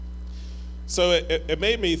So it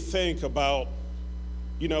made me think about,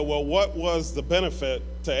 well, what was the benefit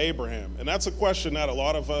to Abraham? And that's a question that a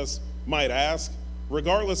lot of us might ask,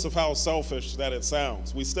 regardless of how selfish that it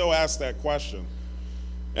sounds. We still ask that question.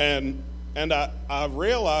 And I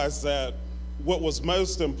realized that what was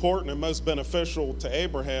most important and most beneficial to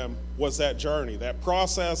Abraham was that journey, that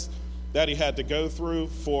process that he had to go through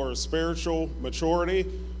for spiritual maturity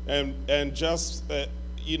and just,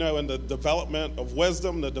 in the development of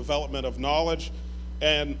wisdom, the development of knowledge,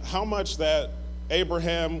 and how much that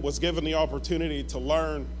Abraham was given the opportunity to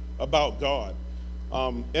learn about God.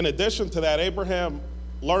 In addition to that, Abraham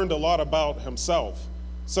learned a lot about himself.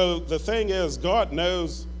 So the thing is, God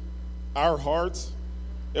knows our hearts.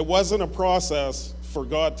 It wasn't a process for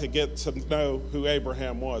God to get to know who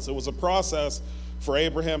Abraham was. It was a process for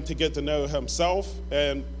Abraham to get to know himself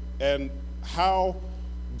and how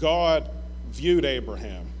God viewed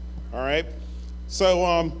Abraham. All right?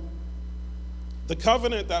 So the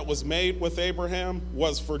covenant that was made with Abraham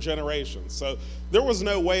was for generations. So there was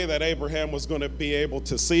no way that Abraham was going to be able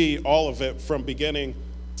to see all of it from beginning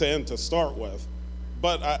to end to start with.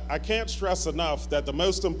 But I can't stress enough that the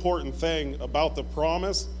most important thing about the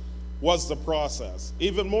promise was the process,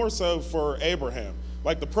 even more so for Abraham.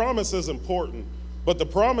 Like, the promise is important, but the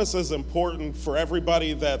promise is important for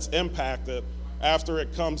everybody that's impacted after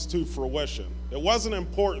it comes to fruition. It wasn't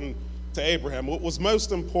important to Abraham. What was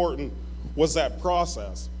most important was that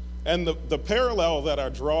process. And the parallel that I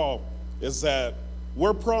draw is that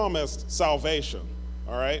we're promised salvation,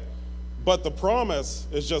 all right? But the promise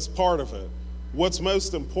is just part of it. What's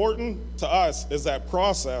most important to us is that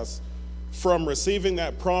process from receiving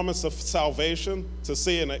that promise of salvation to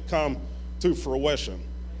seeing it come to fruition.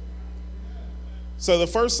 So the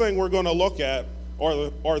first thing we're going to look at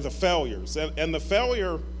are the failures. And the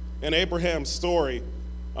failure in Abraham's story,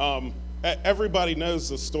 everybody knows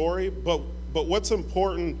the story, but what's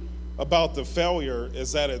important about the failure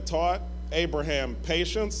is that it taught Abraham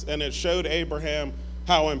patience, and it showed Abraham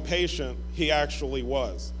how impatient he actually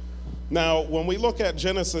was. Now, when we look at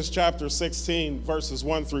Genesis chapter 16, verses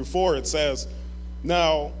 1 through 4, it says,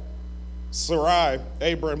 "Now Sarai,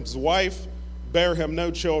 Abram's wife, bare him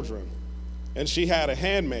no children, and she had a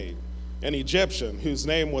handmaid, an Egyptian, whose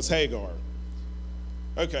name was Hagar."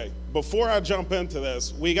 Okay, before I jump into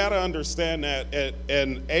this, we got to understand that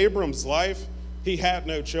in Abram's life, he had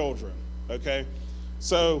no children, okay?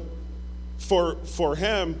 So for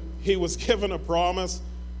him, he was given a promise.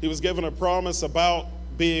 He was given a promise about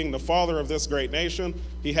being the father of this great nation.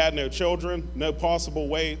 He had no children, no possible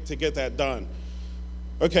way to get that done.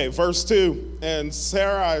 Okay, verse 2, "And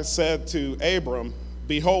Sarai said to Abram,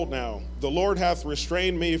 Behold now, the Lord hath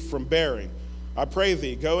restrained me from bearing. I pray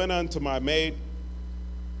thee, go in unto my maid.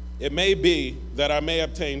 It may be that I may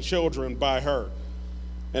obtain children by her.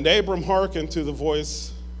 And Abram hearkened to the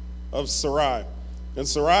voice of Sarai. And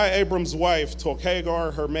Sarai, Abram's wife, took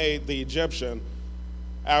Hagar, her maid, the Egyptian,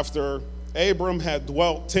 after Abram had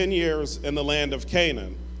dwelt 10 years in the land of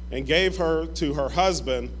Canaan, and gave her to her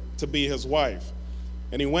husband to be his wife.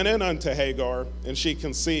 And he went in unto Hagar, and she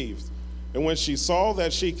conceived. And when she saw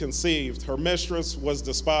that she conceived, her mistress was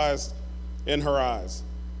despised in her eyes."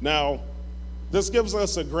 Now, this gives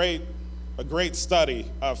us a great study,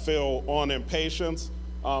 I feel, on impatience.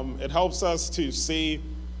 It helps us to see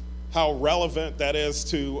how relevant that is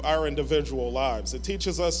to our individual lives. It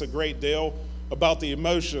teaches us a great deal about the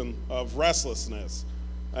emotion of restlessness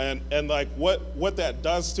and like what that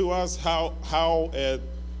does to us, how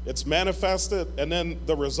it's manifested, and then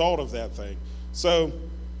the result of that thing. So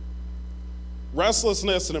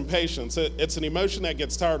restlessness and impatience, it's an emotion that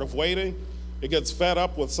gets tired of waiting. It gets fed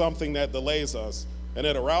up with something that delays us, and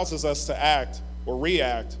it arouses us to act or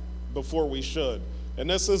react before we should. And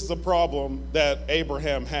this is the problem that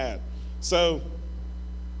Abraham had. So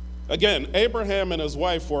again, Abraham and his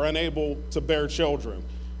wife were unable to bear children.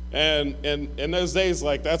 And in those days,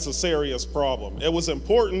 like, that's a serious problem. It was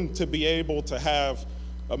important to be able to have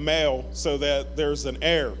a male so that there's an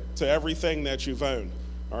heir to everything that you've owned.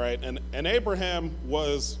 All right, and Abraham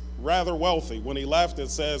was rather wealthy. When he left, it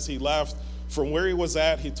says he left from where he was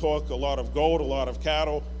at. He took a lot of gold, a lot of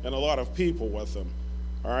cattle, and a lot of people with him.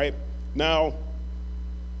 All right, now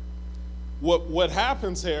what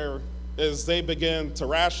happens here is they begin to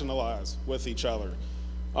rationalize with each other.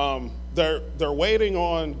 They're waiting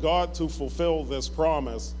on God to fulfill this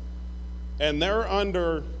promise, and they're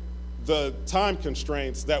under the time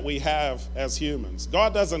constraints that we have as humans.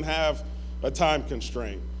 God doesn't have a time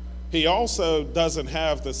constraint. He also doesn't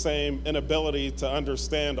have the same inability to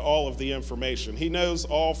understand all of the information. He knows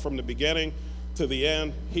all from the beginning to the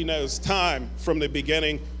end. He knows time from the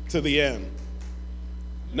beginning to the end.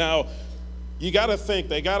 Now, you got to think,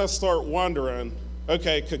 they got to start wondering,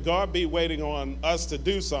 okay, could God be waiting on us to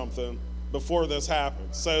do something before this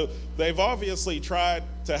happens? So they've obviously tried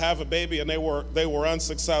to have a baby and they were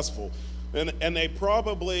unsuccessful. And they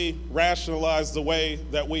probably rationalized the way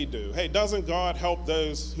that we do. Hey, doesn't God help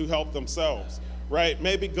those who help themselves, right?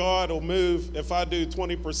 Maybe God will move, if I do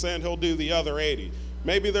 20%, he'll do the other 80.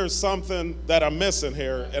 Maybe there's something that I'm missing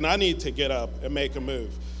here and I need to get up and make a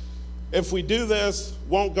move. If we do this,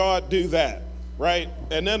 won't God do that, right?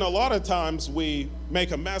 And then a lot of times we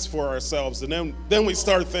make a mess for ourselves and then we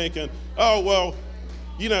start thinking, oh, well,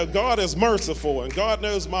 God is merciful and God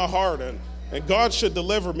knows my heart and God should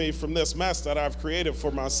deliver me from this mess that I've created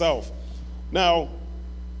for myself. Now,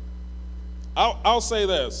 I'll say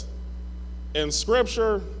this. In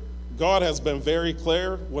Scripture, God has been very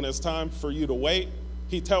clear when it's time for you to wait.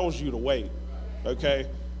 He tells you to wait, okay?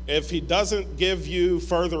 If he doesn't give you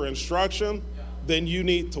further instruction, then you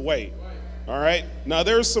need to wait, all right? Now,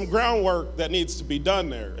 there's some groundwork that needs to be done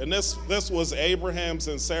there, and this was Abraham's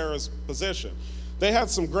and Sarah's position. They had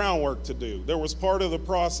some groundwork to do. There was part of the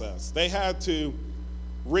process. They had to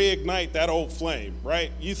reignite that old flame,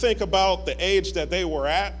 right? You think about the age that they were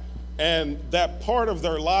at, and that part of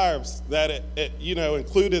their lives that it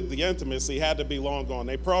included the intimacy had to be long gone.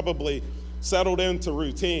 They probably settled into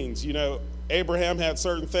routines. Abraham had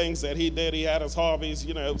certain things that he did. He had his hobbies.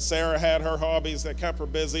 Sarah had her hobbies that kept her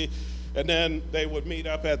busy. And then they would meet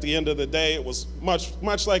up at the end of the day. It was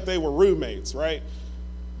much like they were roommates, right?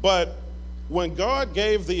 But when God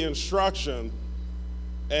gave the instruction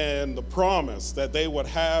and the promise that they would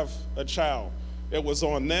have a child, it was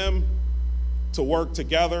on them to work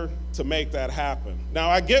together to make that happen. Now,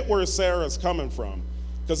 I get where Sarah's coming from,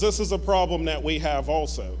 because this is a problem that we have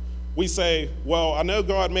also. We say, well, I know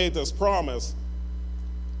God made this promise,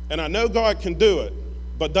 and I know God can do it,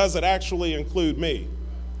 but does it actually include me?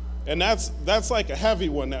 And that's like a heavy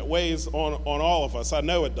one that weighs on all of us. I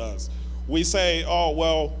know it does. We say, oh,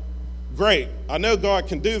 well, great, I know God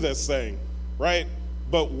can do this thing, right?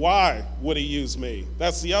 But why would he use me?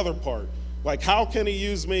 That's the other part. Like, how can he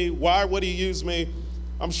use me? Why would he use me?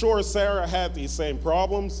 I'm sure Sarah had these same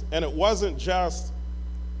problems, and it wasn't just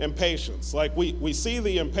impatience. Like, we see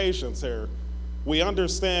the impatience here. We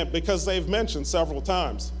understand, because they've mentioned several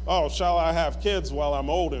times, oh, shall I have kids while I'm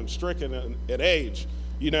old and stricken in age?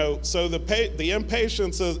 So the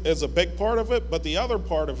impatience is a big part of it, but the other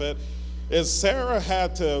part of it is Sarah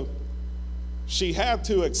had to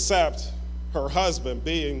accept her husband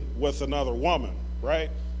being with another woman, right?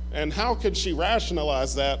 And how could she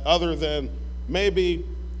rationalize that other than maybe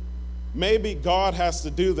God has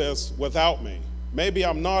to do this without me? Maybe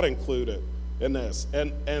I'm not included in this.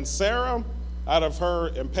 And Sarah, out of her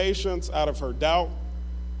impatience, out of her doubt,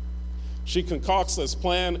 she concocts this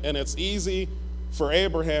plan, and it's easy for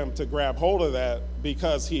Abraham to grab hold of that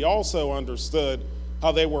because he also understood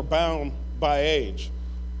how they were bound by age.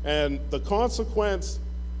 And the consequence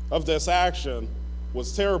of this action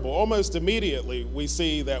was terrible. Almost immediately, we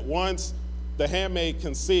see that once the handmaid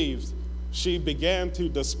conceived, she began to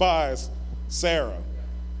despise Sarah.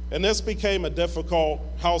 And this became a difficult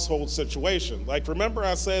household situation. Like, remember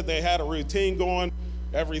I said they had a routine going,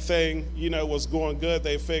 everything, was going good.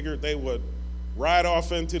 They figured they would ride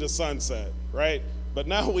off into the sunset, right? But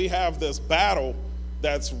now we have this battle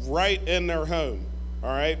that's right in their home, all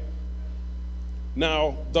right?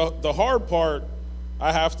 Now, the hard part,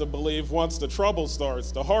 I have to believe, once the trouble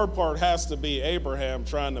starts, the hard part has to be Abraham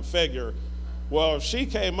trying to figure, well, if she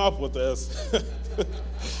came up with this,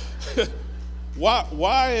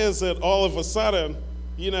 why is it all of a sudden,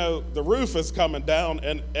 the roof is coming down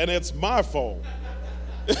and it's my fault?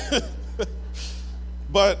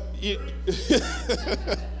 But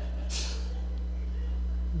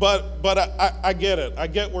I get it. I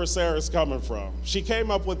get where Sarah's coming from. She came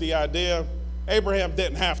up with the idea. Abraham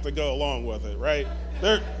didn't have to go along with it, right?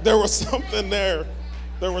 There was something there.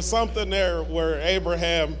 There was something there where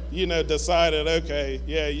Abraham, decided, okay,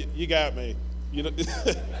 yeah, you got me.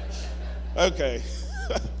 Okay.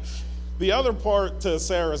 The other part to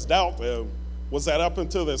Sarah's doubt, though, was that up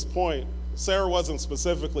until this point, Sarah wasn't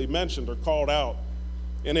specifically mentioned or called out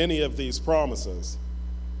in any of these promises.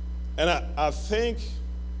 And I think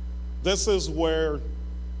this is where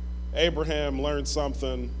Abraham learned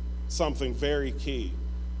something very key,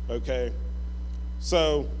 okay?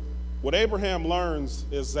 So what Abraham learns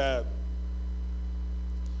is that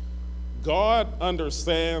God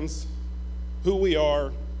understands who we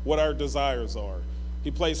are, what our desires are. He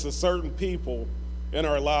places certain people in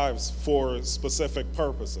our lives for specific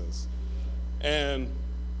purposes. And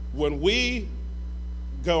when we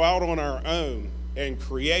go out on our own and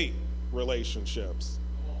create relationships,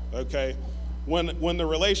 okay, when the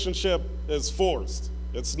relationship is forced.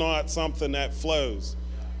 It's not something that flows,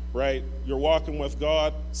 right? You're walking with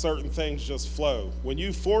God, certain things just flow. When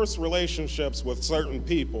you force relationships with certain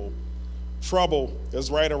people, trouble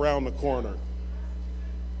is right around the corner.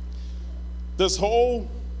 This whole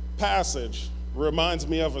passage reminds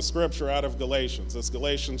me of a scripture out of Galatians. It's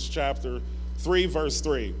Galatians chapter 3, verse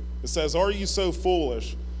 3. It says, "Are you so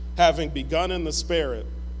foolish, having begun in the Spirit,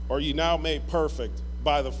 are you now made perfect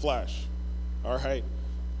by the flesh?" All right?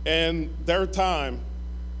 In their time,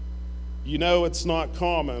 you know it's not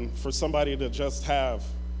common for somebody to just have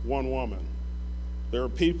one woman. There are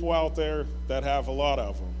people out there that have a lot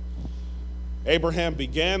of them. Abraham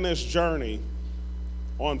began this journey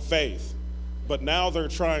on faith, but now they're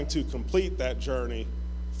trying to complete that journey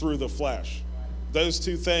through the flesh. Those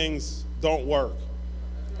two things don't work.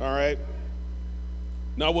 All right?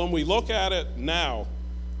 Now, when we look at it now,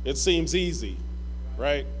 it seems easy,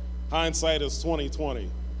 right? Hindsight is 20/20.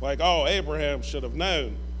 Like, oh, Abraham should have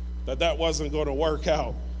known that that wasn't going to work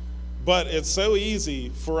out. But it's so easy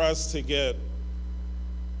for us to get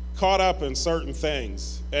caught up in certain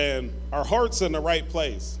things, and our heart's in the right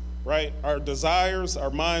place, right? Our desires, our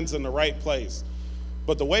mind's in the right place.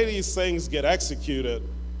 But the way these things get executed,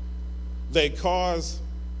 they cause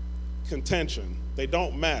contention. They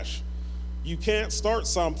don't mesh. You can't start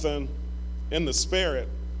something in the spirit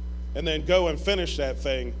and then go and finish that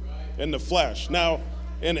thing in the flesh. Now,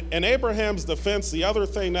 in Abraham's defense, the other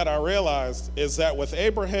thing that I realized is that with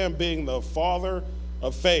Abraham being the father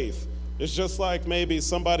of faith, it's just like maybe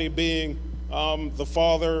somebody being the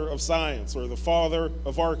father of science or the father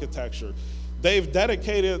of architecture. They've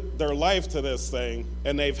dedicated their life to this thing,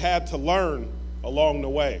 and they've had to learn along the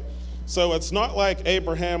way. So it's not like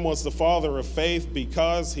Abraham was the father of faith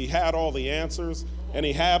because he had all the answers and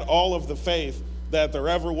he had all of the faith that there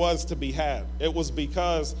ever was to be had. It was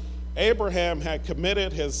because Abraham had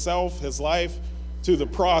committed his life to the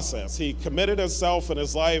process. He committed himself and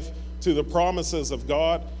his life to the promises of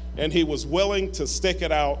God, and he was willing to stick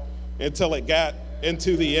it out until it got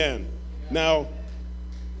into the end. Now,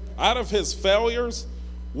 out of his failures,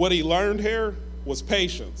 what he learned here was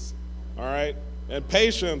patience, all right? And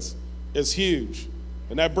patience is huge.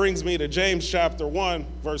 And that brings me to James chapter 1,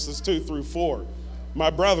 verses 2 through 4. "My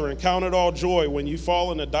brethren, count it all joy when you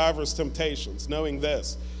fall into divers temptations, knowing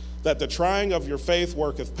this, that the trying of your faith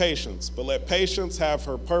worketh patience. But let patience have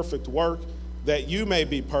her perfect work, that you may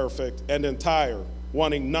be perfect and entire,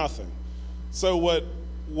 wanting nothing." So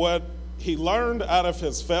what he learned out of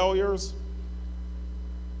his failures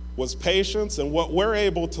was patience, and what we're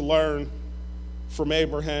able to learn from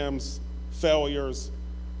Abraham's failures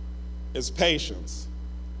is patience.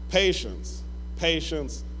 Patience,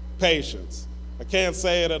 patience, patience. I can't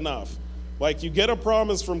say it enough. Like, you get a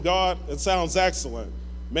promise from God, it sounds excellent.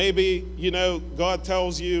 Maybe, God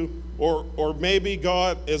tells you, or maybe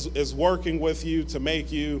God is working with you to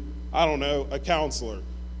make you, a counselor.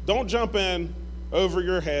 Don't jump in over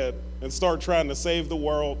your head and start trying to save the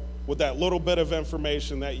world with that little bit of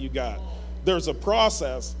information that you got. There's a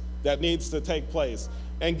process that needs to take place.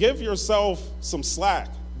 And give yourself some slack,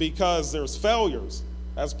 because there's failures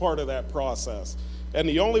as part of that process. And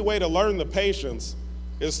the only way to learn the patience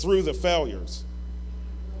is through the failures.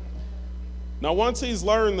 Now, once he's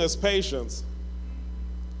learned this patience,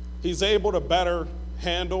 he's able to better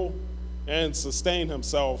handle and sustain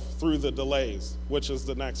himself through the delays, which is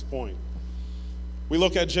the next point. We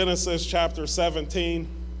look at Genesis chapter 17,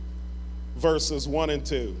 verses 1 and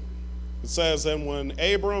 2. It says, "And when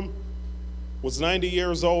Abram was 90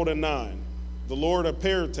 years old and 9, the Lord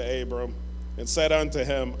appeared to Abram and said unto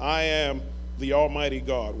him, I am the Almighty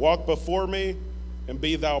God. Walk before me and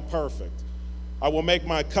be thou perfect. I will make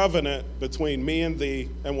my covenant between me and thee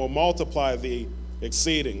and will multiply thee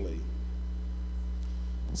exceedingly."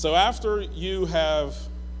 So after you have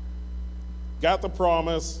got the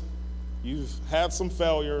promise, you've had some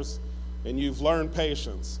failures, and you've learned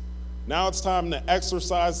patience, now it's time to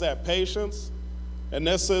exercise that patience, and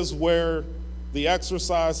this is where the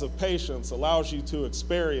exercise of patience allows you to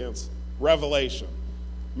experience revelation.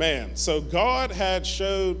 Man, so God had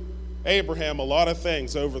showed Abraham a lot of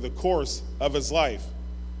things over the course of his life.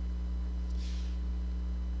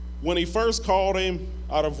 When he first called him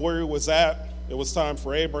out of where he was at, it was time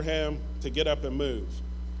for Abraham to get up and move.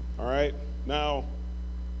 All right? Now,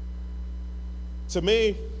 to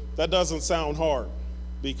me, that doesn't sound hard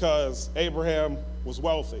because Abraham was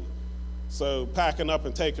wealthy. So packing up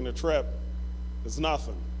and taking a trip is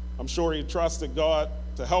nothing. I'm sure he trusted God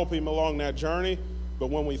to help him along that journey, but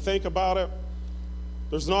when we think about it,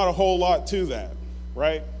 there's not a whole lot to that,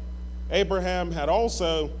 right? Abraham had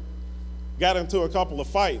also got into a couple of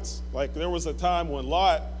fights. Like there was a time when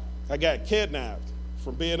Lot, I got kidnapped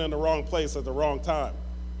from being in the wrong place at the wrong time.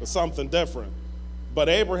 It's something different. But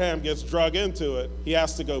Abraham gets drug into it. He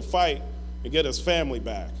has to go fight and get his family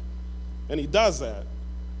back. And he does that.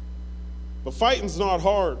 But fighting's not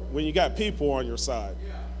hard when you got people on your side.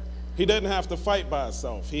 He didn't have to fight by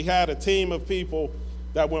himself. He had a team of people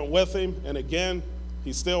that went with him, and again,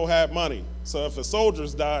 he still had money. So if his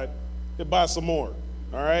soldiers died, he'd buy some more,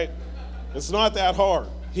 all right? It's not that hard.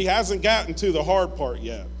 He hasn't gotten to the hard part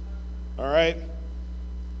yet, all right?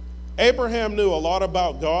 Abraham knew a lot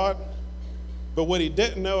about God, but what he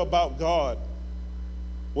didn't know about God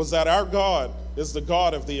was that our God is the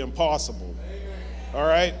God of the impossible, all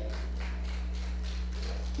right?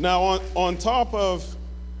 Now, on top of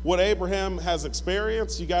what Abraham has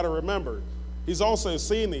experienced, you got to remember, he's also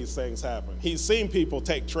seen these things happen. He's seen people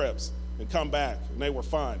take trips and come back, and they were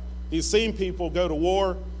fine. He's seen people go to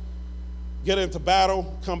war, get into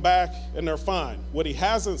battle, come back, and they're fine. What he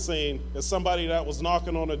hasn't seen is somebody that was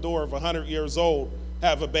knocking on the door of 100 years old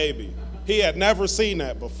have a baby. He had never seen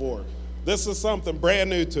that before. This is something brand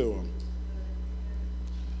new to him.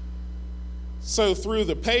 So through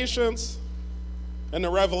the patience and the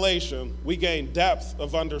revelation, we gain depth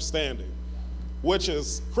of understanding, which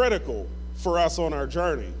is critical for us on our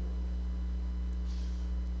journey.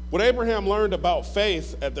 What Abraham learned about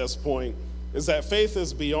faith at this point is that faith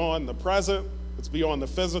is beyond the present, it's beyond the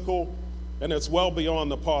physical, and it's well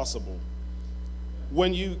beyond the possible.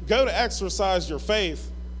 When you go to exercise your faith,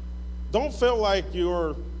 don't feel like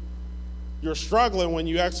you're struggling when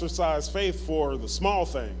you exercise faith for the small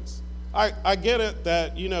things. I get it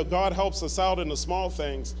that, God helps us out in the small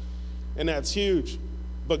things, and that's huge.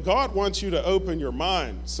 But God wants you to open your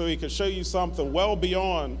mind so he can show you something well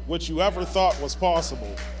beyond what you ever thought was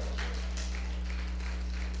possible.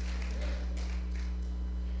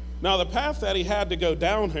 Now, the path that he had to go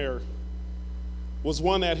down here was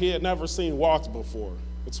one that he had never seen walked before.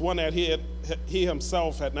 It's one that he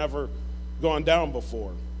himself had never gone down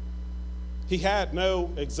before. He had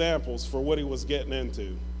no examples for what he was getting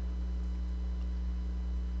into.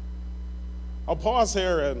 I'll pause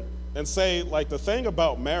here and say, like, the thing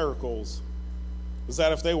about miracles is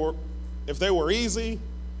that if they were easy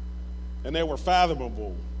and they were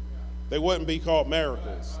fathomable, they wouldn't be called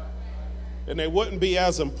miracles. And they wouldn't be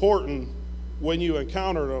as important when you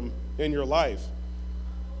encounter them in your life.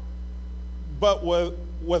 But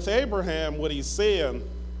with Abraham, what he's seeing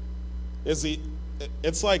is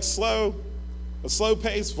it's like a slow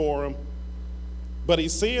pace for him, but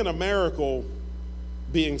he's seeing a miracle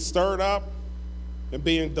being stirred up and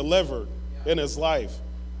being delivered in his life.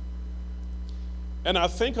 And I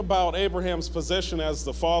think about Abraham's position as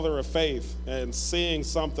the father of faith and seeing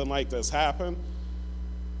something like this happen.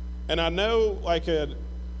 And I know,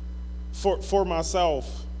 for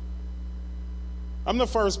myself, I'm the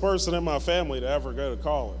first person in my family to ever go to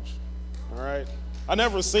college, all right? I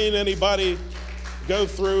never seen anybody go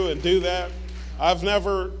through and do that. I've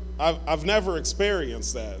never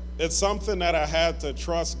experienced that. It's something that I had to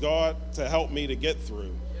trust God to help me to get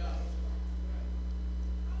through.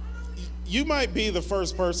 You might be the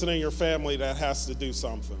first person in your family that has to do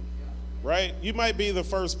something, right? You might be the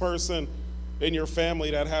first person in your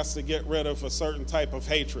family that has to get rid of a certain type of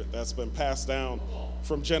hatred that's been passed down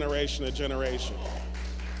from generation to generation.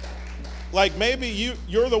 Like maybe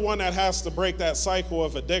you're the one that has to break that cycle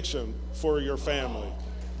of addiction for your family.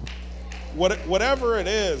 Whatever it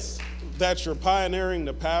is that you're pioneering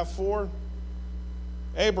the path for,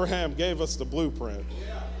 Abraham gave us the blueprint.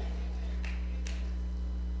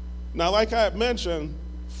 Now, like I had mentioned,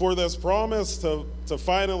 for this promise to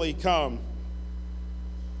finally come,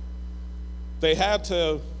 they had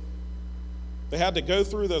to go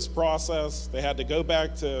through this process. They had to go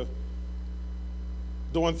back to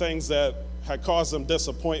doing things that had caused them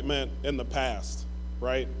disappointment in the past,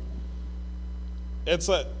 right? It's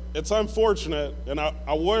unfortunate, and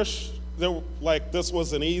I wish this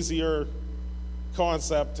was an easier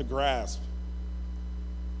concept to grasp.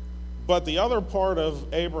 But the other part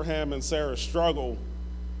of Abraham and Sarah's struggle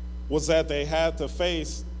was that they had to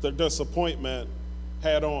face the disappointment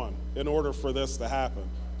head on in order for this to happen.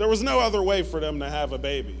 There was no other way for them to have a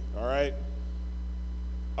baby, all right?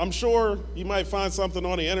 I'm sure you might find something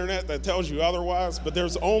on the internet that tells you otherwise, but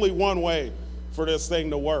there's only one way for this thing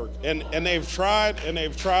to work. And they've tried, and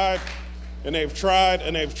they've tried, and they've tried,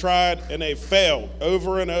 and they've tried, and they've failed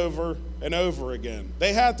over and over and over again.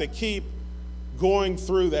 They had to keep going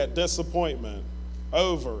through that disappointment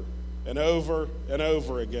over and over and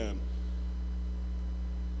over again.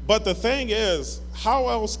 But the thing is, how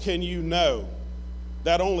else can you know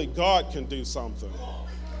that only God can do something?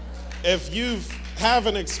 if you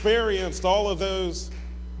haven't experienced all of those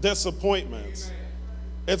disappointments,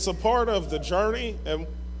 it's a part of the journey,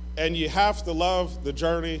 and you have to love the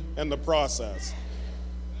journey and the process.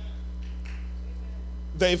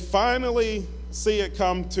 They finally see it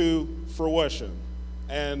come to fruition.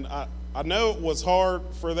 And I know it was hard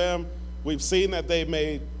for them. We've seen that they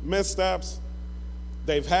made missteps.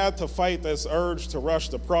 They've had to fight this urge to rush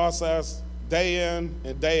the process day in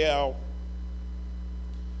and day out.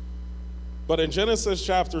 But in Genesis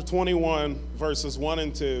chapter 21, verses 1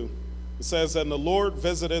 and 2, it says, "And the Lord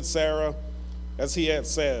visited Sarah as he had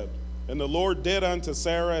said, and the Lord did unto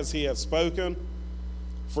Sarah as he had spoken.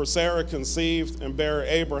 For Sarah conceived and bare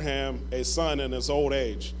Abraham a son in his old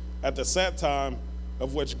age, at the set time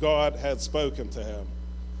of which God had spoken to him."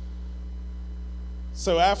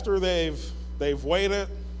 So after they've waited,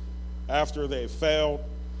 after they've failed,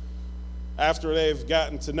 after they've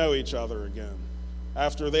gotten to know each other again,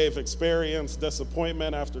 after they've experienced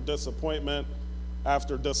disappointment after disappointment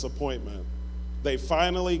after disappointment, they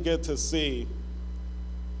finally get to see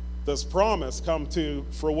this promise come to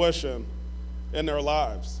fruition in their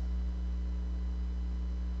lives.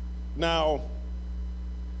 Now,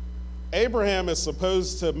 Abraham is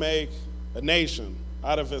supposed to make a nation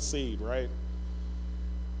out of his seed, right?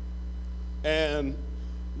 And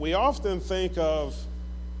we often think of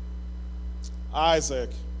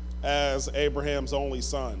Isaac as Abraham's only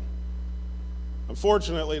son.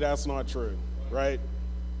 Unfortunately, that's not true, right?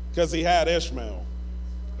 Because he had Ishmael,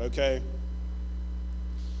 okay?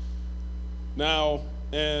 Now,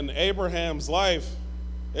 in Abraham's life,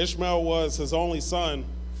 Ishmael was his only son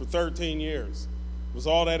for 13 years. It was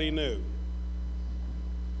all that he knew.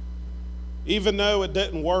 Even though it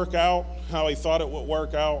didn't work out how he thought it would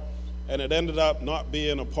work out, and it ended up not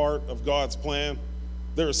being a part of God's plan,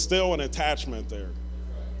 there's still an attachment there.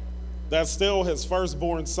 That's still his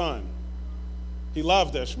firstborn son. He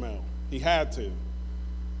loved Ishmael. He had to.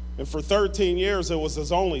 And for 13 years, it was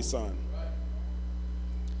his only son.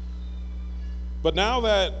 But now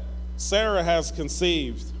that Sarah has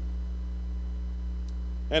conceived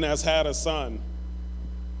and has had a son,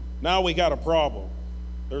 now we got a problem.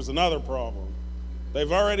 There's another problem.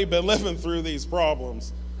 They've already been living through these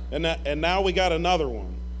problems, and now we got another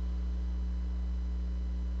one.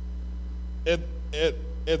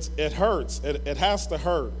 It hurts. It has to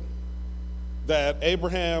hurt that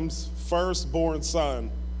Abraham's firstborn son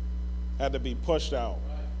had to be pushed out.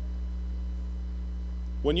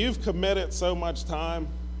 When you've committed so much time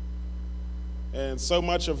and so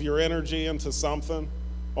much of your energy into something,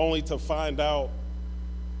 only to find out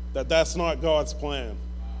that that's not God's plan,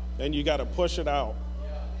 and you got to push it out,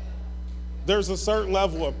 there's a certain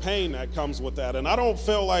level of pain that comes with that. And I don't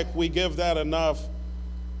feel like we don't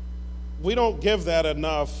give that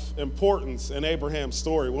enough importance in Abraham's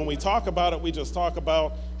story. When we talk about it, we just talk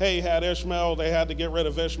about, hey, he had Ishmael, they had to get rid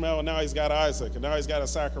of Ishmael, and now he's got Isaac, and now he's got to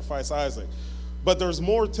sacrifice Isaac. But there's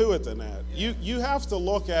more to it than that. You have to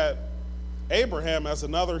look at Abraham as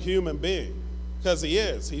another human being, because he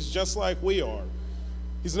is. He's just like we are.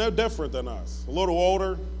 He's no different than us. A little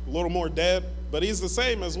older, a little more dead, but he's the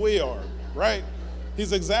same as we are, right?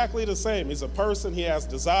 He's exactly the same. He's a person. He has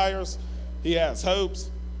desires. He has hopes.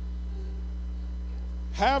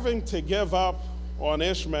 Having to give up on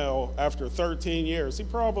Ishmael after 13 years, he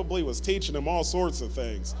probably was teaching him all sorts of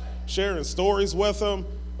things, sharing stories with him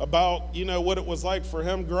about, what it was like for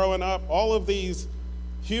him growing up, all of these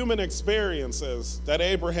human experiences that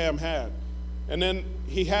Abraham had. And then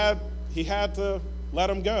he had to let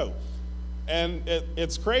him go. And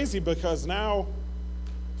it's crazy because now,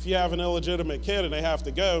 if you have an illegitimate kid and they have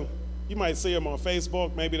to go, you might see them on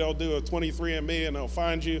Facebook. Maybe they'll do a 23andMe and they'll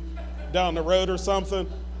find you down the road or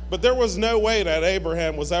something. But there was no way that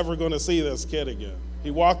Abraham was ever going to see this kid again. He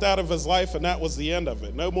walked out of his life and that was the end of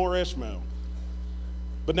it. No more Ishmael.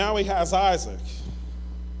 But now he has Isaac.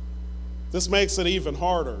 This makes it even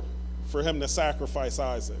harder for him to sacrifice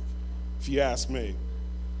Isaac, if you ask me.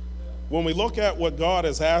 When we look at what God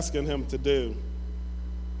is asking him to do,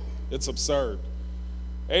 it's absurd.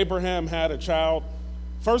 Abraham had a child.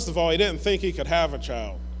 First of all, he didn't think he could have a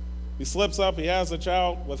child. He slips up, he has a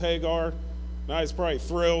child with Hagar. Now he's probably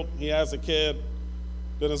thrilled. He has a kid.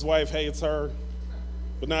 Then his wife hates her.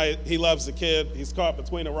 But now he loves the kid. He's caught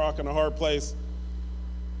between a rock and a hard place.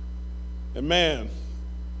 And man,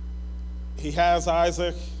 he has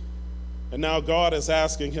Isaac, and now God is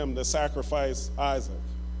asking him to sacrifice Isaac.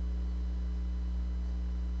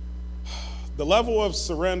 The level of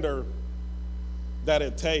surrender that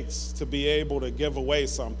it takes to be able to give away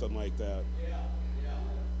something like that.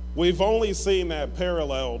 We've only seen that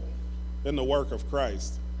paralleled in the work of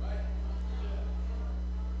Christ.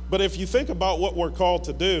 But if you think about what we're called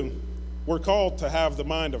to do, we're called to have the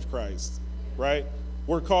mind of Christ, right?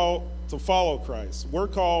 We're called to follow Christ. We're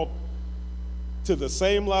called to the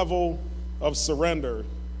same level of surrender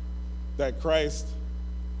that Christ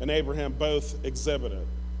and Abraham both exhibited.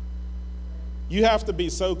 You have to be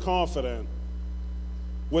so confident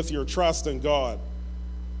with your trust in God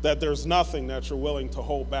that there's nothing that you're willing to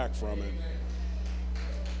hold back from Him.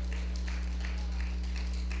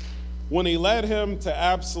 When He led him to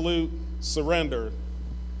absolute surrender,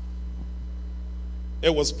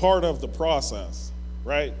 it was part of the process,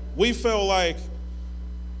 right? We feel like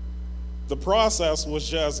the process was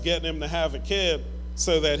just getting him to have a kid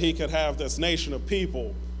so that he could have this nation of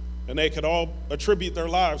people and they could all attribute their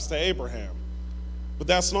lives to Abraham. But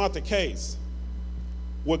that's not the case.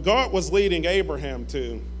 What God was leading Abraham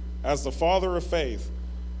to as the father of faith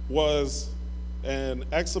was an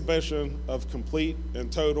exhibition of complete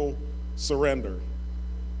and total surrender.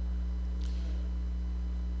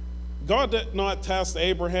 God did not test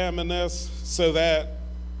Abraham in this so that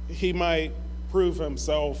he might prove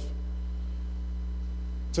himself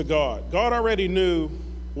to God. God already knew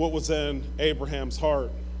what was in Abraham's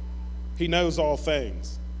heart. He knows all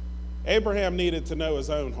things. Abraham needed to know his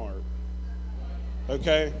own heart.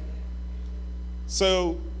 Okay?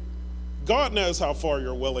 So God knows how far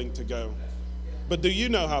you're willing to go. But do you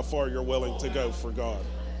know how far you're willing to go for God?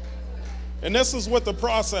 And this is what the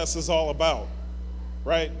process is all about,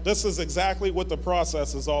 right? This is exactly what the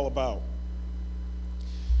process is all about.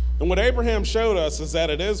 And what Abraham showed us is that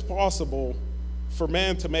it is possible for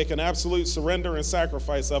man to make an absolute surrender and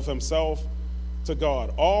sacrifice of himself to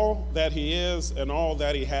God, all that he is and all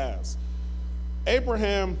that he has.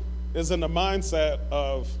 Abraham is in the mindset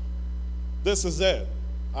of, this is it.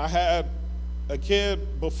 I had a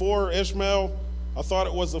kid before Ishmael. I thought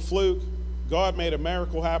it was a fluke. God made a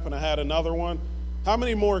miracle happen. I had another one. How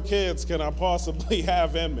many more kids can I possibly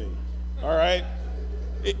have in me? All right?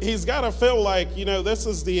 He's got to feel like, this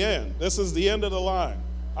is the end. This is the end of the line.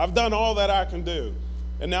 I've done all that I can do.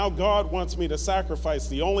 And now God wants me to sacrifice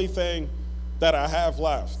the only thing that I have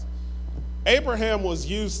left. Abraham was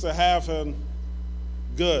used to having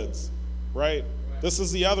goods, right? This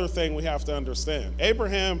is the other thing we have to understand.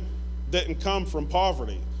 Abraham didn't come from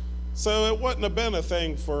poverty. So it wouldn't have been a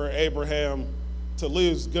thing for Abraham to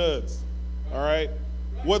lose goods, all right?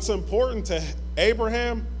 What's important to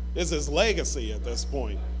Abraham is his legacy at this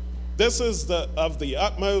point. This is of the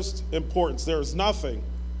utmost importance. There's nothing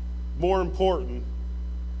more important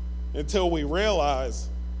until we realize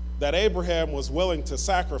that Abraham was willing to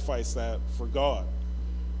sacrifice that for God.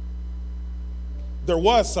 There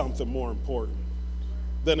was something more important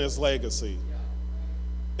than his legacy.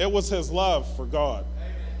 It was his love for God.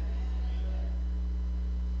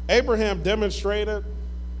 Abraham demonstrated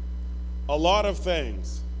a lot of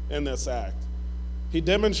things in this act. He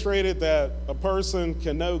demonstrated that a person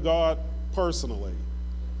can know God personally.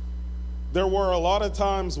 There were a lot of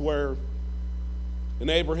times where in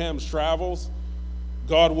Abraham's travels,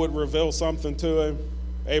 God would reveal something to him.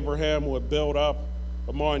 Abraham would build up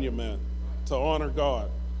a monument to honor God,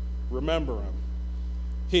 remember him.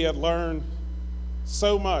 He had learned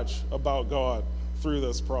so much about God through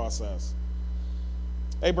this process.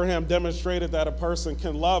 Abraham demonstrated that a person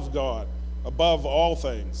can love God above all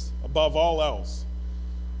things, above all else.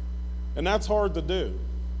 And that's hard to do.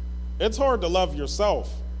 It's hard to love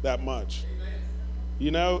yourself that much.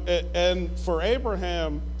 And for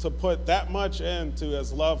Abraham to put that much into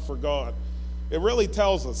his love for God, it really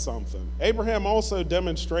tells us something. Abraham also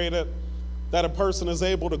demonstrated that a person is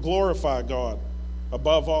able to glorify God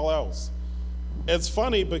above all else. It's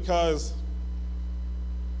funny because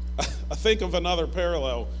I think of another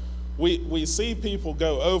parallel. We see people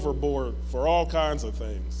go overboard for all kinds of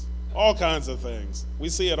things. All kinds of things. We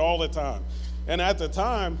see it all the time. And at the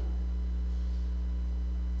time,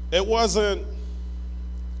 it wasn't,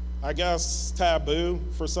 I guess, taboo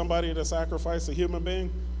for somebody to sacrifice a human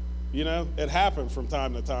being. It happened from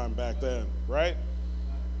time to time back then, right?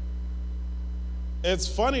 It's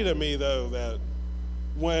funny to me, though, that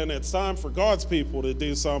when it's time for God's people to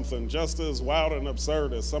do something just as wild and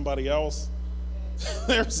absurd as somebody else,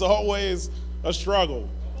 there's always a struggle.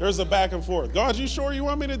 There's a back and forth. God, you sure you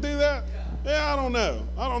want me to do that? Yeah, I don't know.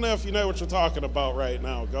 I don't know if you know what you're talking about right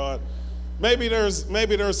now, God. Maybe there's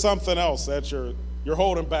something else that you're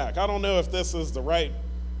holding back. I don't know if this is the right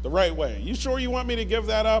way. You sure you want me to give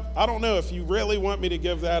that up? I don't know if you really want me to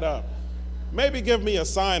give that up. Maybe give me a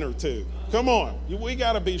sign or two. Come on. We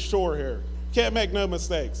got to be sure here. Can't make no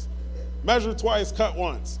mistakes. Measure twice, cut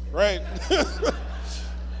once, right?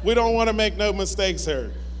 We don't want to make no mistakes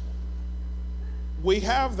here. We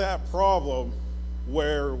have that problem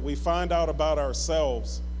where we find out about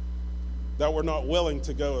ourselves that we're not willing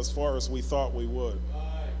to go as far as we thought we would.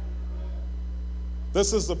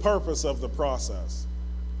 This is the purpose of the process,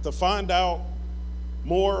 to find out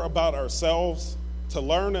more about ourselves, to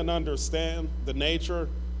learn and understand the nature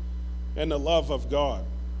and the love of God.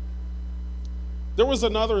 There was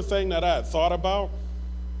another thing that I had thought about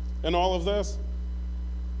in all of this.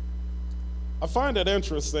 I find it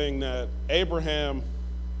interesting that Abraham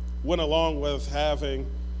went along with having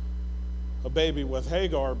a baby with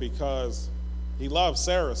Hagar because he loved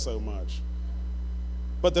Sarah so much.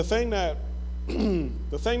 But the thing that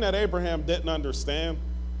Abraham didn't understand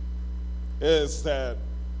is that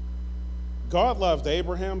God loved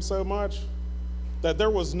Abraham so much that there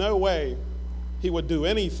was no way he would do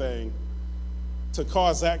anything to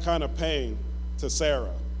cause that kind of pain to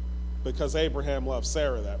Sarah, because Abraham loved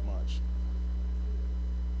Sarah that much.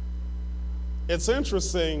 It's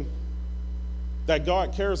interesting that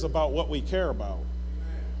God cares about what we care about,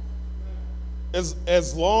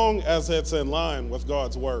 as long as it's in line with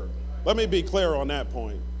God's word. Let me be clear on that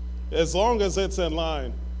point. As long as it's in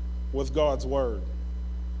line with God's word.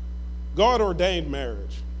 God ordained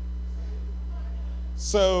marriage.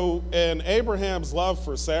 So in Abraham's love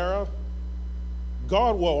for Sarah,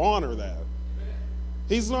 God will honor that.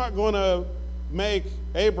 He's not going to make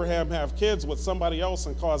Abraham have kids with somebody else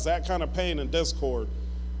and cause that kind of pain and discord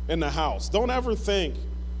in the house. Don't ever think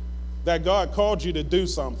that God called you to do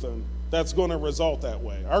something that's going to result that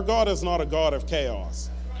way. Our God is not a God of chaos,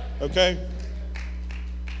 okay?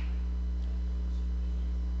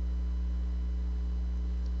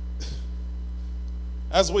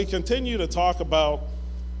 As we continue to talk about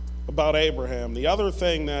Abraham, the other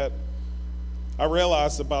thing that I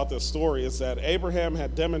realized about this story is that Abraham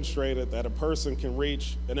had demonstrated that a person can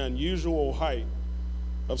reach an unusual height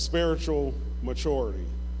of spiritual maturity,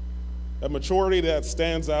 a maturity that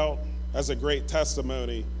stands out as a great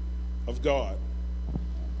testimony of God.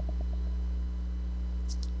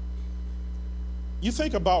 You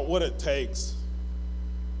think about what it takes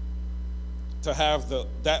to have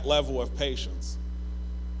that level of patience.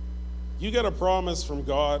 You get a promise from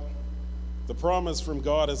God. The promise from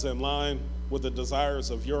God is in line with the desires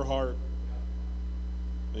of your heart,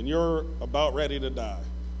 and you're about ready to die.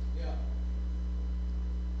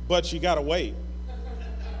 But you got to wait.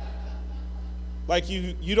 Like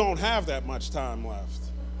you don't have that much time left.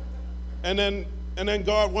 And then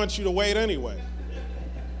God wants you to wait anyway.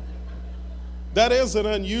 That is an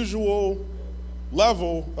unusual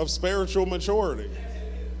level of spiritual maturity.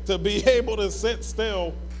 To be able to sit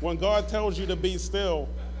still when God tells you to be still,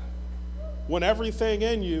 when everything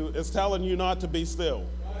in you is telling you not to be still.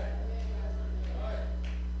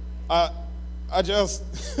 I just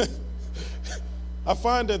I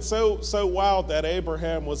find it so wild that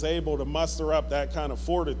Abraham was able to muster up that kind of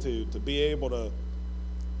fortitude to be able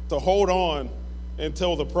to hold on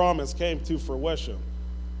until the promise came to fruition.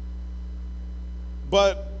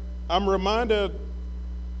 But I'm reminded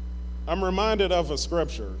of a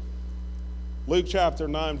scripture, Luke chapter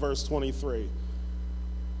 9, verse 23.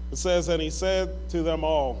 It says, "And he said to them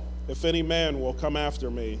all, if any man will come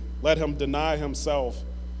after me, let him deny himself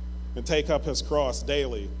and take up his cross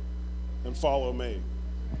daily and follow me."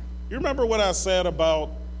 You remember what I said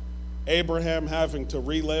about Abraham having to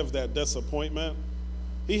relive that disappointment?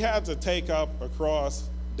 He had to take up a cross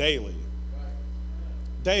daily.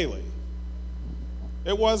 Daily.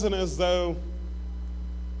 It wasn't as though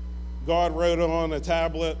God wrote on a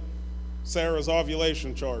tablet Sarah's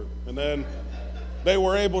ovulation chart, and then they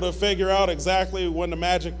were able to figure out exactly when the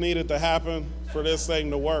magic needed to happen for this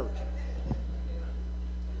thing to work.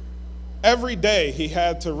 Every day he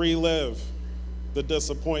had to relive the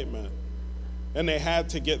disappointment, and they had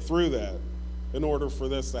to get through that in order for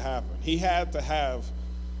this to happen. He had to have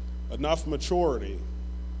enough maturity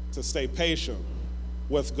to stay patient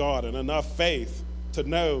with God and enough faith to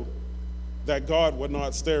know that God would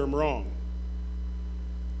not steer him wrong.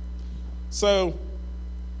 So,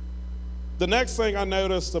 the next thing I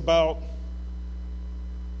noticed about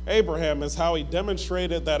Abraham is how he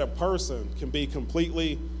demonstrated that a person can be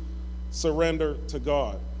completely surrendered to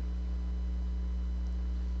God.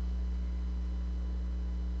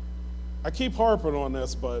 I keep harping on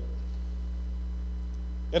this, but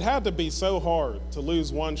it had to be so hard to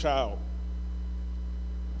lose one child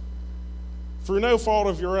through no fault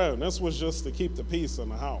of your own. This was just to keep the peace in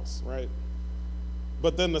the house, right?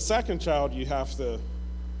 But then the second child you have to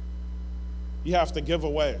give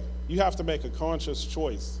away. You have to make a conscious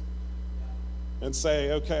choice and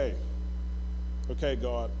say, okay,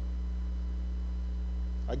 God,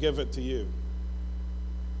 I give it to you.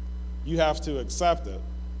 You have to accept it.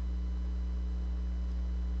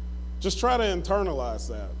 Just try to internalize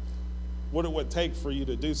that, what it would take for you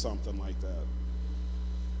to do something like that.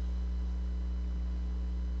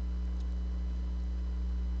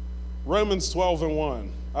 Romans 12:1,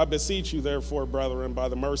 I beseech you therefore, brethren, by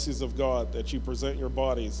the mercies of God, that you present your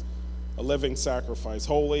bodies a living sacrifice,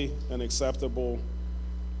 holy and acceptable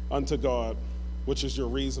unto God, which is your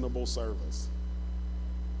reasonable service.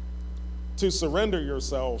 To surrender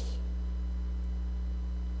yourself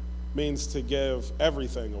means to give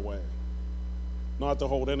everything away, not to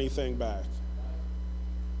hold anything back.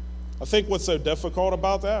 I think what's so difficult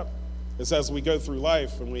about that is as we go through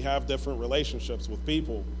life and we have different relationships with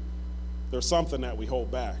people, there's something that we hold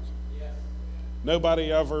back. Yes.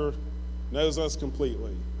 Nobody ever knows us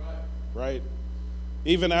completely, right?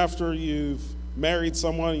 Even after you've married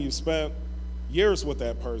someone, you've spent years with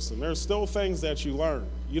that person, there's still things that you learn.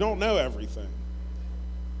 You don't know everything.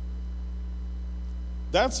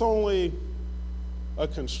 That's only a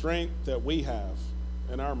constraint that we have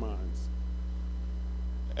in our minds.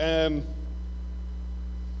 And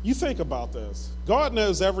you think about this. God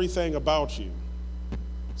knows everything about you.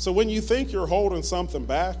 So when you think you're holding something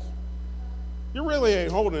back, you really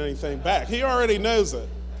ain't holding anything back. He already knows it.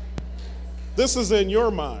 This is in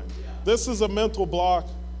your mind. This is a mental block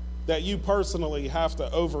that you personally have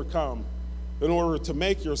to overcome in order to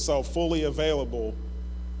make yourself fully available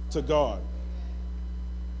to God.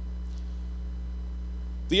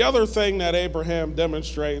 The other thing that Abraham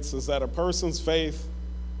demonstrates is that a person's faith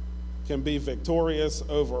can be victorious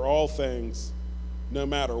over all things, no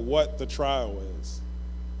matter what the trial is.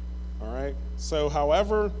 All right? So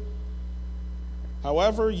however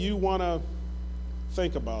you want to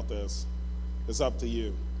think about this is up to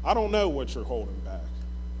you. I don't know what you're holding back.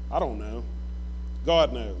 I don't know.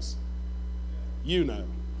 God knows. You know.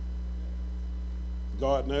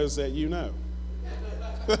 God knows that you know.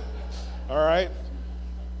 All right?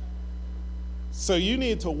 So you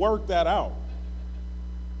need to work that out.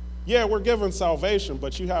 Yeah, we're given salvation,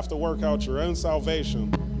 but you have to work out your own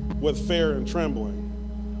salvation with fear and trembling.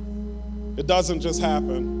 It doesn't just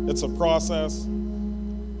happen. It's a process.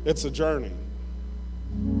 It's a journey.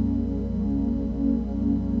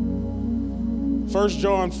 1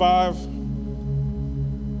 John 5,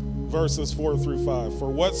 verses 4 through 5. For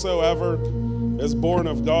whatsoever is born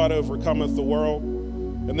of God overcometh the world,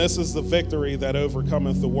 and this is the victory that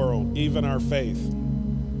overcometh the world, even our faith.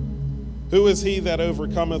 Who is he that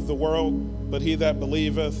overcometh the world, but he that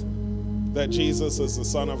believeth that Jesus is the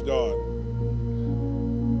Son of God?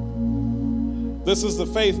 This is the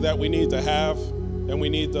faith that we need to have, and we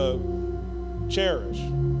need to cherish.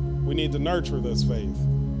 We need to nurture this faith.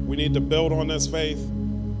 We need to build on this faith,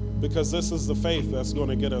 because this is the faith that's going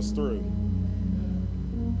to get us through.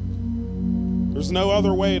 There's no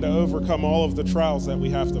other way to overcome all of the trials that we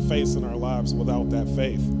have to face in our lives without that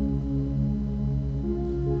faith.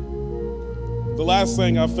 The last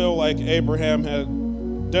thing I feel like Abraham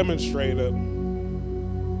had demonstrated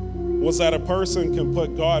was that a person can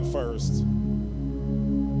put God first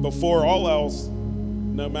before all else,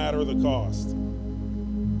 no matter the cost.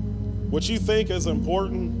 What you think is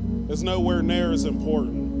important is nowhere near as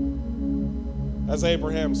important as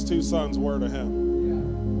Abraham's two sons were to him.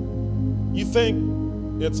 You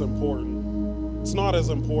think it's important. It's not as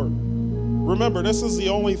important. Remember, this is the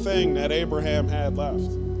only thing that Abraham had left.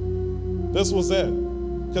 This was it.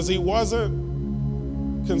 Because he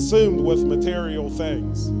wasn't consumed with material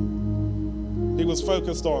things. He was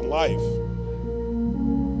focused on life.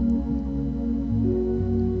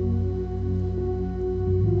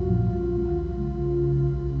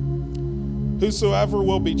 Whosoever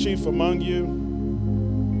will be chief among you,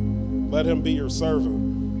 let him be your servant.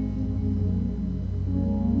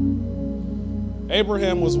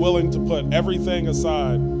 Abraham was willing to put everything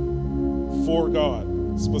aside for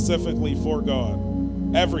God, specifically for God.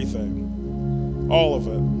 Everything. All of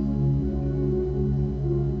it.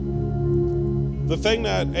 The thing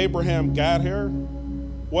that Abraham got here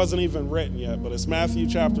wasn't even written yet, but it's Matthew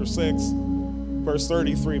chapter 6, verse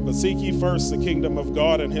 33. But seek ye first the kingdom of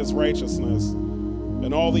God and his righteousness,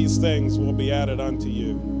 and all these things will be added unto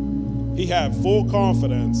you. He had full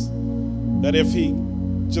confidence that if he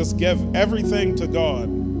just gave everything to God,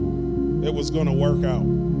 it was going to work out.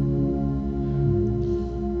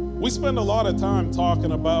 We spend a lot of time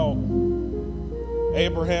talking about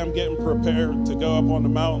Abraham getting prepared to go up on the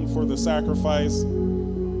mountain for the sacrifice,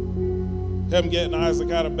 him getting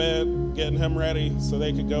Isaac out of bed, getting him ready so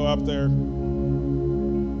they could go up there.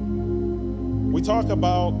 We talk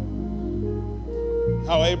about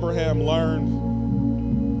how Abraham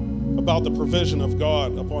learned about the provision of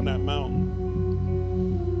God upon that mountain.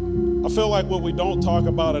 I feel like what we don't talk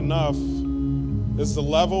about enough is the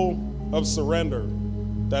level of surrender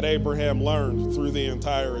that Abraham learned through the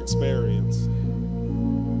entire experience.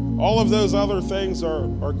 All of those other things are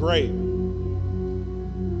great.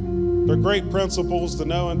 They're great principles to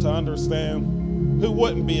know and to understand. Who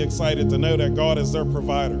wouldn't be excited to know that God is their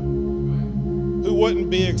provider? Who wouldn't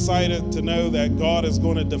be excited to know that God is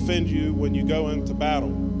going to defend you when you go into battle?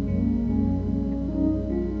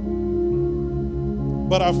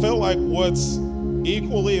 But I feel like what's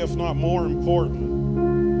equally, if not more important,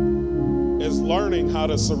 is learning how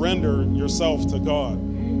to surrender yourself to God.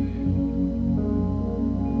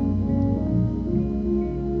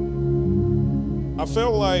 I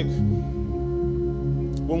feel like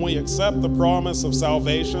when we accept the promise of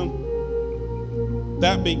salvation,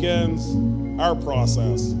 that begins our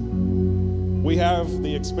process. We have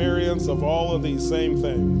the experience of all of these same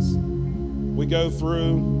things. We go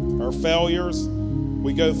through our failures,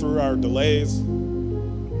 we go through our delays.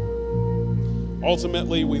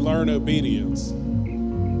 Ultimately, we learn obedience.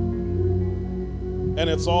 And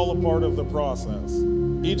it's all a part of the process.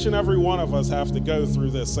 Each and every one of us have to go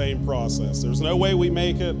through this same process. There's no way we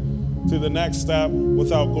make it to the next step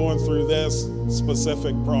without going through this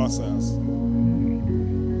specific process.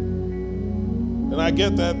 And I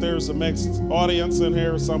get that there's a mixed audience in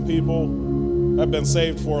here. Some people have been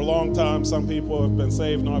saved for a long time. Some people have been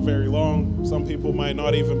saved not very long. Some people might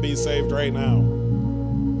not even be saved right now.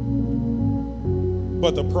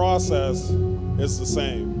 But the process is the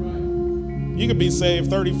same. You could be saved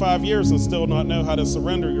 35 years and still not know how to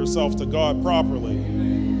surrender yourself to God properly.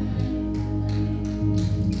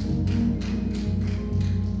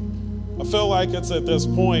 I feel like it's at this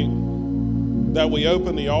point that we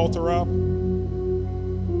open the altar up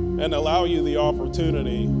and allow you the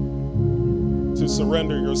opportunity to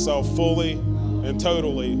surrender yourself fully and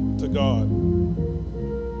totally to God.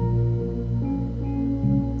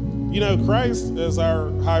 You know, Christ is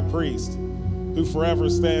our high priest who forever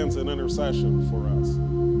stands in intercession for us.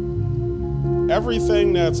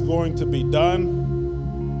 Everything that's going to be done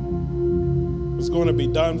is going to be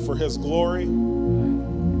done for His glory,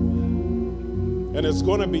 and it's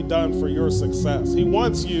going to be done for your success. He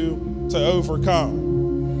wants you to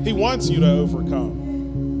overcome. He wants you to overcome.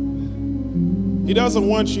 He doesn't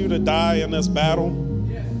want you to die in this battle.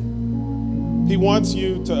 He wants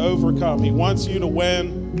you to overcome. He wants you to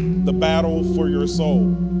win the battle for your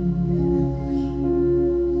soul.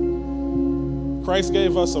 Christ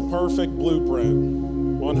gave us a perfect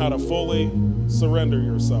blueprint on how to fully surrender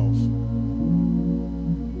yourself.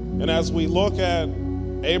 And as we look at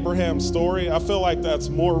Abraham's story, I feel like that's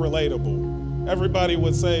more relatable. Everybody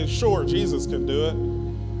would say, sure, Jesus can do it.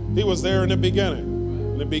 He was there in the beginning.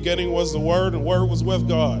 In the beginning was the Word, and the Word was with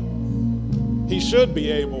God. He should be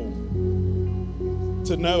able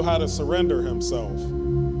to know how to surrender himself.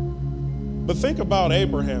 But think about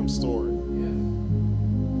Abraham's story.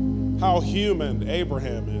 How human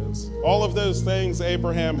Abraham is. All of those things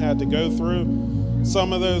Abraham had to go through,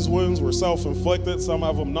 some of those wounds were self-inflicted, some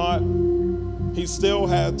of them not. He still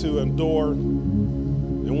had to endure,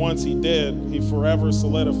 and once he did, he forever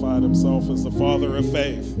solidified himself as the father of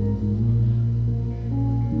faith.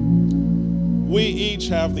 We each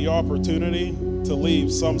have the opportunity to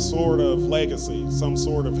leave some sort of legacy, some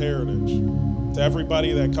sort of heritage to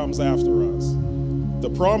everybody that comes after us. The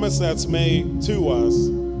promise that's made to us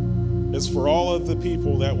is for all of the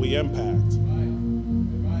people that we impact.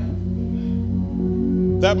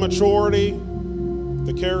 That maturity,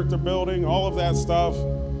 the character building, all of that stuff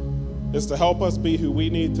is to help us be who we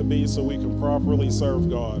need to be so we can properly serve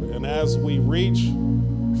God. And as we reach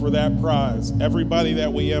for that prize, everybody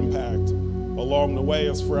that we impact along the way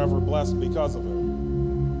is forever blessed because of it.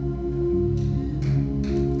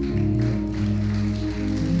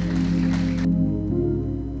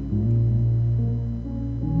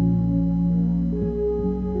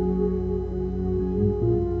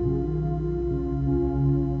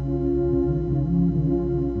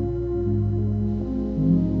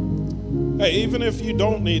 Hey, even if you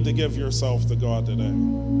don't need to give yourself to God today,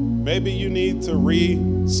 maybe you need to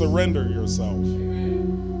re-surrender yourself.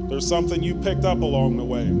 There's something you picked up along the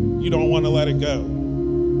way. You don't want to let it go.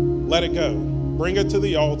 Let it go. Bring it to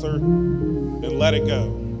the altar and let it go.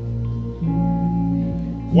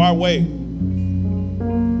 Why wait?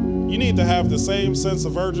 You need to have the same sense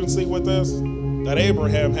of urgency with this that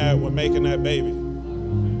Abraham had when making that baby.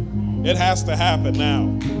 It has to happen now.